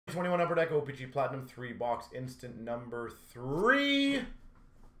21 Upper Deck OPC Platinum 3-box instant number 3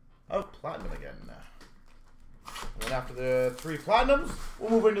 of Platinum again. And then after the 3 Platinums,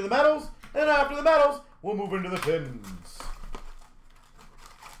 we'll move into the metals. And after the metals, we'll move into the pins.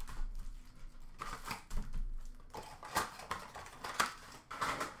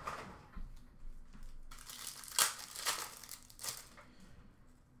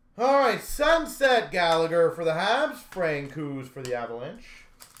 All right, Sunset Gallagher for the Habs, Francouz for the Avalanche.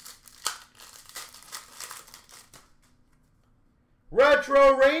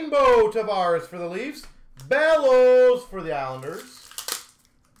 Retro Rainbow Tavares for the Leafs, Bellows for the Islanders.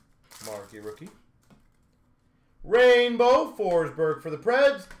 Marquee rookie. Rainbow Forsberg for the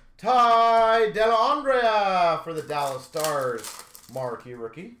Preds, Ty Dellandrea for the Dallas Stars. Marquee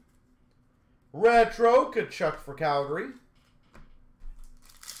rookie. Retro Kachuk for Calgary.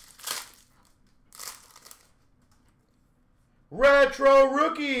 Retro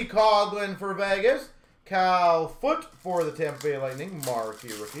rookie Coughlin for Vegas. Cal Foot for the Tampa Bay Lightning.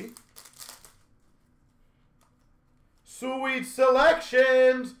 Marquee rookie. Sweet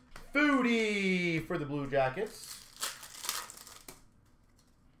selections. Foodie for the Blue Jackets.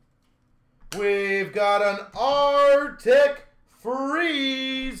 We've got an Arctic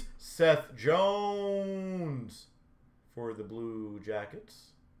Freeze. Seth Jones for the Blue Jackets.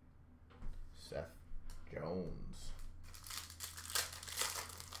 Seth Jones.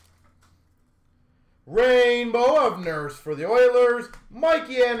 Rainbow of Nurse for the Oilers.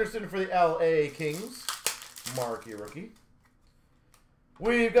 Mikey Anderson for the LA Kings. Marquee rookie.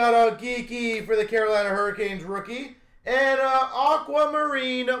 We've got a Geeky for the Carolina Hurricanes rookie. And an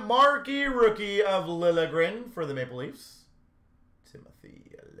Aquamarine Marquee rookie of Liljegren for the Maple Leafs.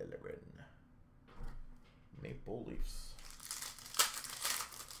 Timothy Liljegren. Maple Leafs.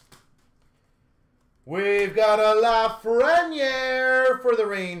 We've got a Lafreniere for the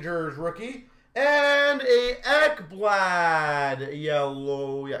Rangers rookie. And a Ekblad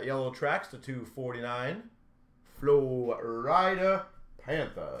yellow tracks to 249. Florida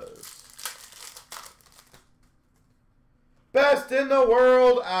Panthers. Best in the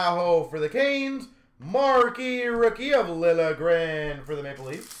world, Aho for the Canes. Marquee rookie of Liljegren for the Maple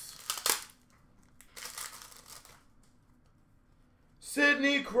Leafs.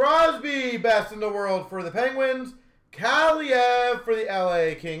 Sidney Crosby, best in the world for the Penguins. Kaliev for the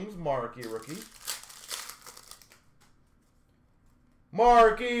LA Kings, marquee rookie.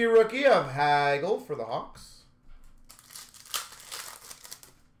 Marquee rookie of Hagel for the Hawks.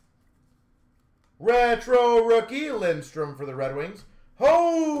 Retro rookie Lindstrom for the Red Wings.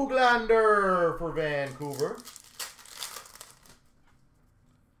 Höglander for Vancouver.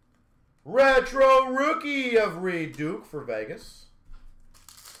 Retro rookie of Reed Duke for Vegas.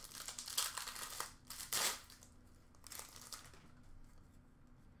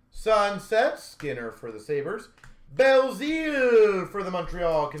 Sunset Skinner for the Sabres. Belzile for the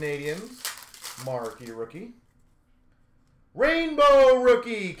Montreal Canadiens. Marquee rookie. Rainbow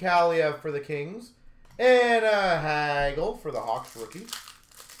rookie Kaliev for the Kings. And a Hagel for the Hawks rookie.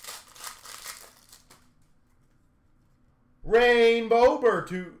 Rainbow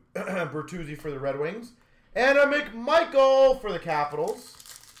Bertuzzi for the Red Wings. And a McMichael for the Capitals.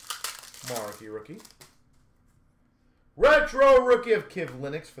 Marquee rookie. Retro rookie of Kiv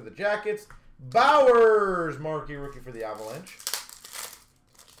Linux for the Jackets. Bowers, marquee rookie for the Avalanche.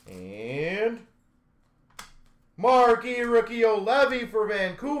 And marquee rookie O'Leary for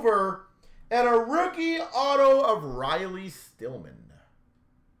Vancouver. And a rookie auto of Riley Stillman.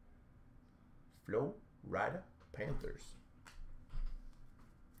 Florida Panthers.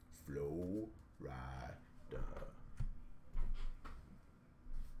 Florida.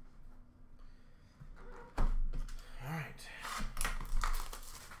 All right.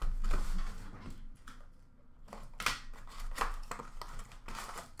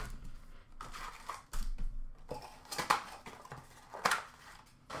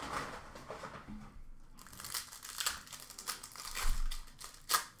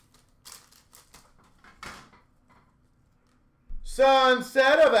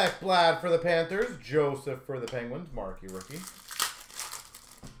 Sunset of Ekblad for the Panthers. Joseph for the Penguins. Marquee rookie.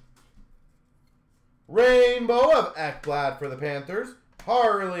 Rainbow of Ekblad for the Panthers.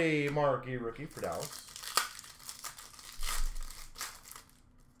 Harley, marquee rookie for Dallas.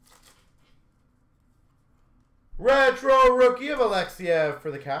 Retro rookie of Alexiev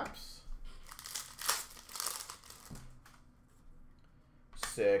for the Caps.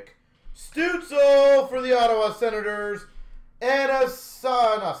 Sick. Stutzel for the Ottawa Senators. And a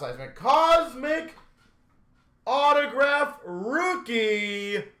Cosmic Autograph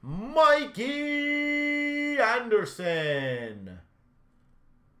rookie, Mikey Anderson.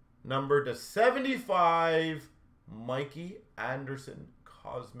 Number to 75, Mikey Anderson,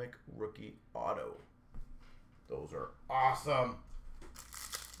 Cosmic Rookie Auto. Those are awesome.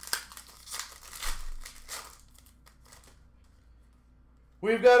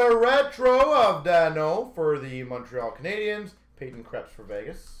 We've got a retro of Dano for the Montreal Canadiens. Peyton Krebs for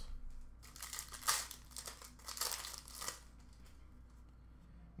Vegas.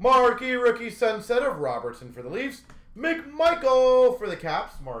 Marquee Rookie Sunset of Robertson for the Leafs. McMichael for the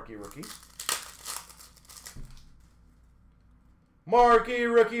Caps. Marquee Rookie. Marquee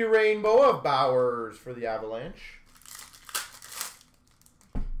Rookie Rainbow of Bowers for the Avalanche.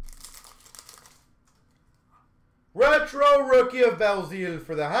 Retro Rookie of Belzile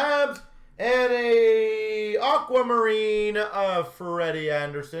for the Habs. And a Aquamarine of Freddie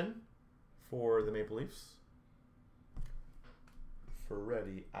Anderson for the Maple Leafs.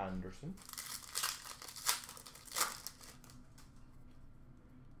 Freddie Anderson.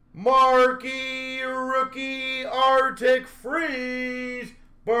 Marquee Rookie Arctic Freeze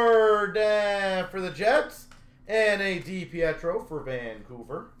Burden for the Jets. And a DiPietro for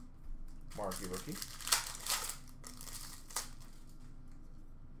Vancouver. Marquee Rookie.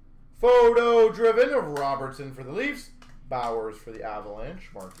 Photo Driven of Robertson for the Leafs. Bowers for the Avalanche.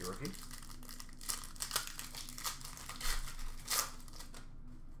 Marquee Rookie.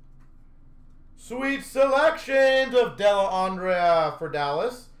 Sweet Selection of Della Andrea for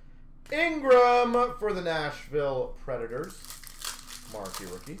Dallas. Ingram for the Nashville Predators. Marquee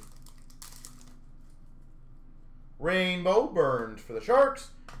Rookie. Rainbow Burns for the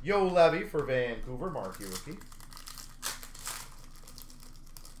Sharks. Yo Levy for Vancouver. Marquee Rookie.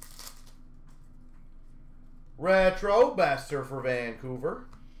 Retro Besser for Vancouver.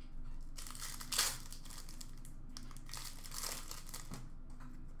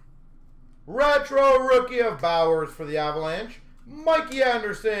 Retro Rookie of Bowers for the Avalanche. Mikey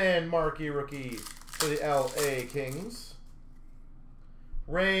Anderson, Marquee Rookie for the LA Kings.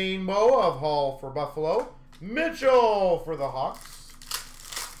 Rainbow of Hall for Buffalo. Mitchell for the Hawks.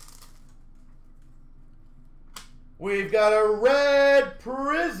 We've got a red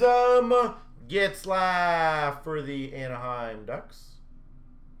Prism Getzlaf for the Anaheim Ducks.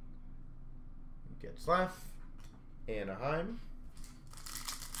 Getzlaf, Anaheim.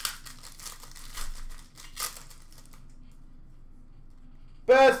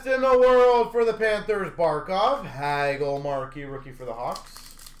 Best in the world for the Panthers, Barkov. Hagel, Marquee Rookie for the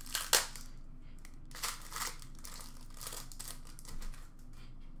Hawks.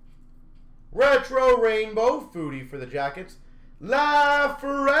 Retro Rainbow, Foodie for the Jackets.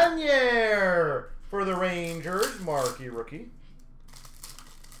 Lafreniere for the Rangers, Marquee Rookie.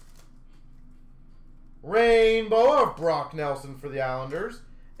 Rainbow of Brock Nelson for the Islanders.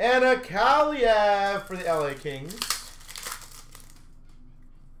 And a Kaliev for the LA Kings.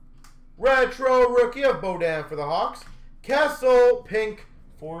 Retro Rookie of Bodan for the Hawks. Kessel, pink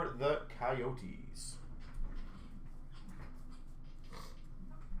for the Coyotes.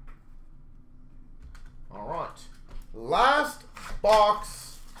 All right. Last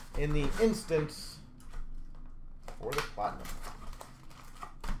box in the instance for the Platinum.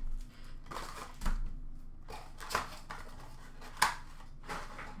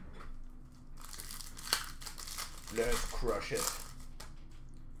 Let's crush it.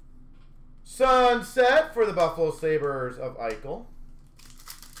 Sunset for the Buffalo Sabres of Eichel.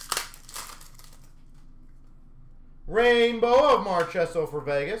 Rainbow of Marchesso for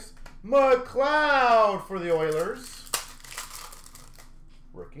Vegas. McLeod for the Oilers.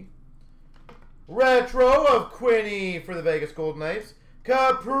 Rookie. Retro of Quinney for the Vegas Golden Knights.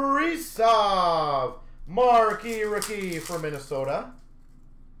 Kaprizov. Marquee Rookie for Minnesota.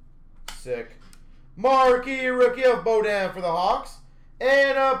 Sick. Marquee Rookie of Bodan for the Hawks.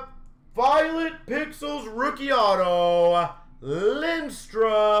 And a Violet Pixels Rookie Auto,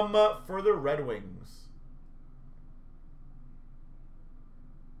 Lindstrom for the Red Wings.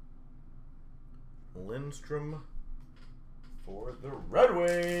 Lindstrom for the Red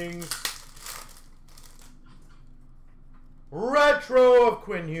Wings. Retro of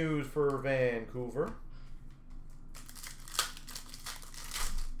Quinn Hughes for Vancouver.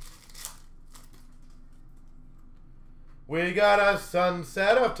 We got a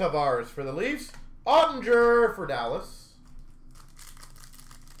Sunset of Tavares for the Leafs. Ottinger for Dallas.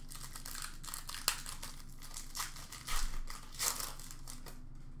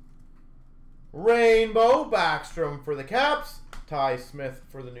 Rainbow Backstrom for the Caps. Ty Smith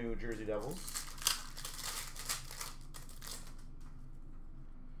for the New Jersey Devils.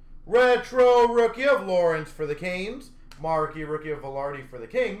 Retro Rookie of Lawrence for the Canes. Marquee Rookie of Velarde for the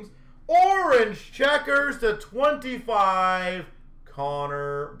Kings. Orange Checkers to 25,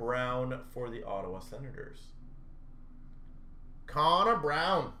 Connor Brown. Brown for the Ottawa Senators. Connor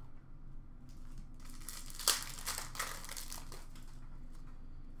Brown.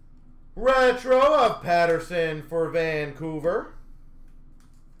 Retro of Patterson for Vancouver.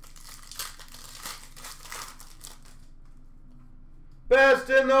 Best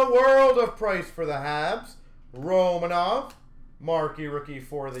in the world of Price for the Habs. Romanov. Marquee rookie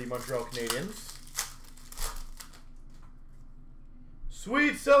for the Montreal Canadiens.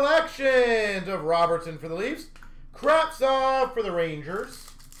 Sweet selections of Robertson for the Leafs. Kravtsov for the Rangers.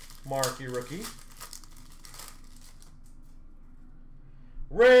 Marquee rookie.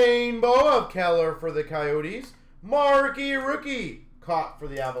 Rainbow of Keller for the Coyotes. Marquee rookie. Caught for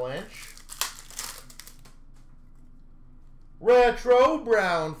the Avalanche. Retro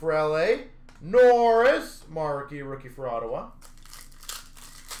Brown for LA. Norris. Marquee rookie for Ottawa.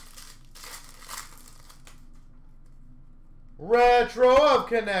 Retro of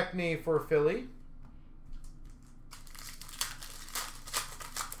Konechny for Philly.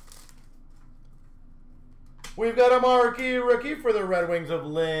 We've got a marquee rookie for the Red Wings of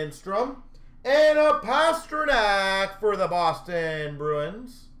Lindstrom. And a Pasternak for the Boston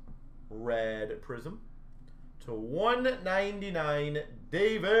Bruins. Red Prism. To 199,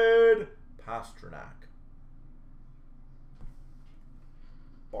 David Pasternak.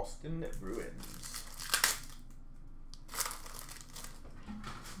 Boston Bruins.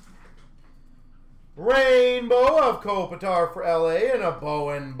 Rainbow of Kopitar for LA and a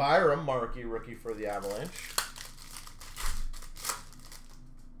Bowen Byram marquee rookie for the Avalanche.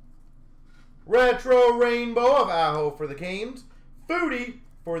 Retro Rainbow of Aho for the Canes. Foodie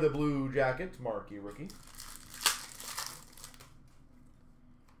for the Blue Jackets marquee rookie.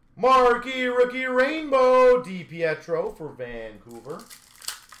 Marquee rookie Rainbow DiPietro for Vancouver.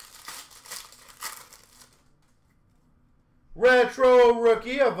 Retro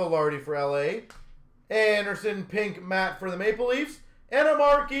rookie of Velarde for LA. Anderson Pink Matte for the Maple Leafs. And a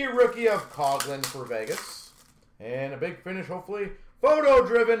marquee rookie of Coughlin for Vegas. And a big finish, hopefully.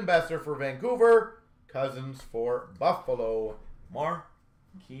 Photo-driven Besser for Vancouver. Cousins for Buffalo.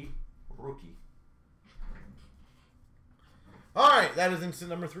 Marquee rookie. All right, that is instant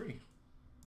number 3.